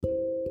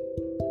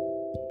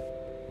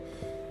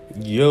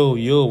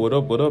Yo, what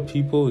up,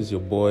 people? It's your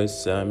boy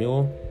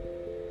Samuel,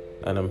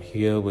 and I'm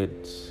here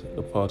with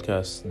the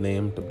podcast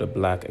named The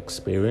Black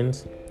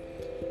Experience.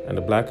 And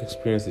The Black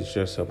Experience is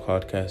just a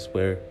podcast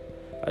where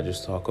I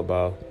just talk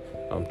about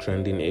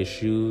trending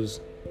issues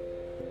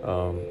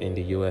in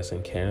the US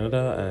and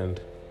Canada.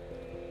 And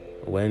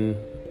when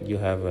you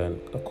have a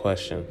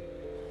question,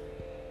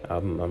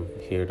 I'm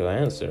here to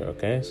answer,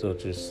 okay? So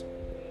just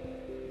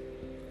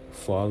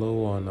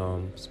follow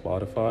on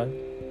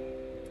Spotify,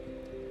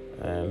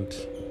 and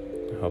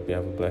I hope you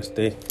have a blessed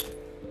day.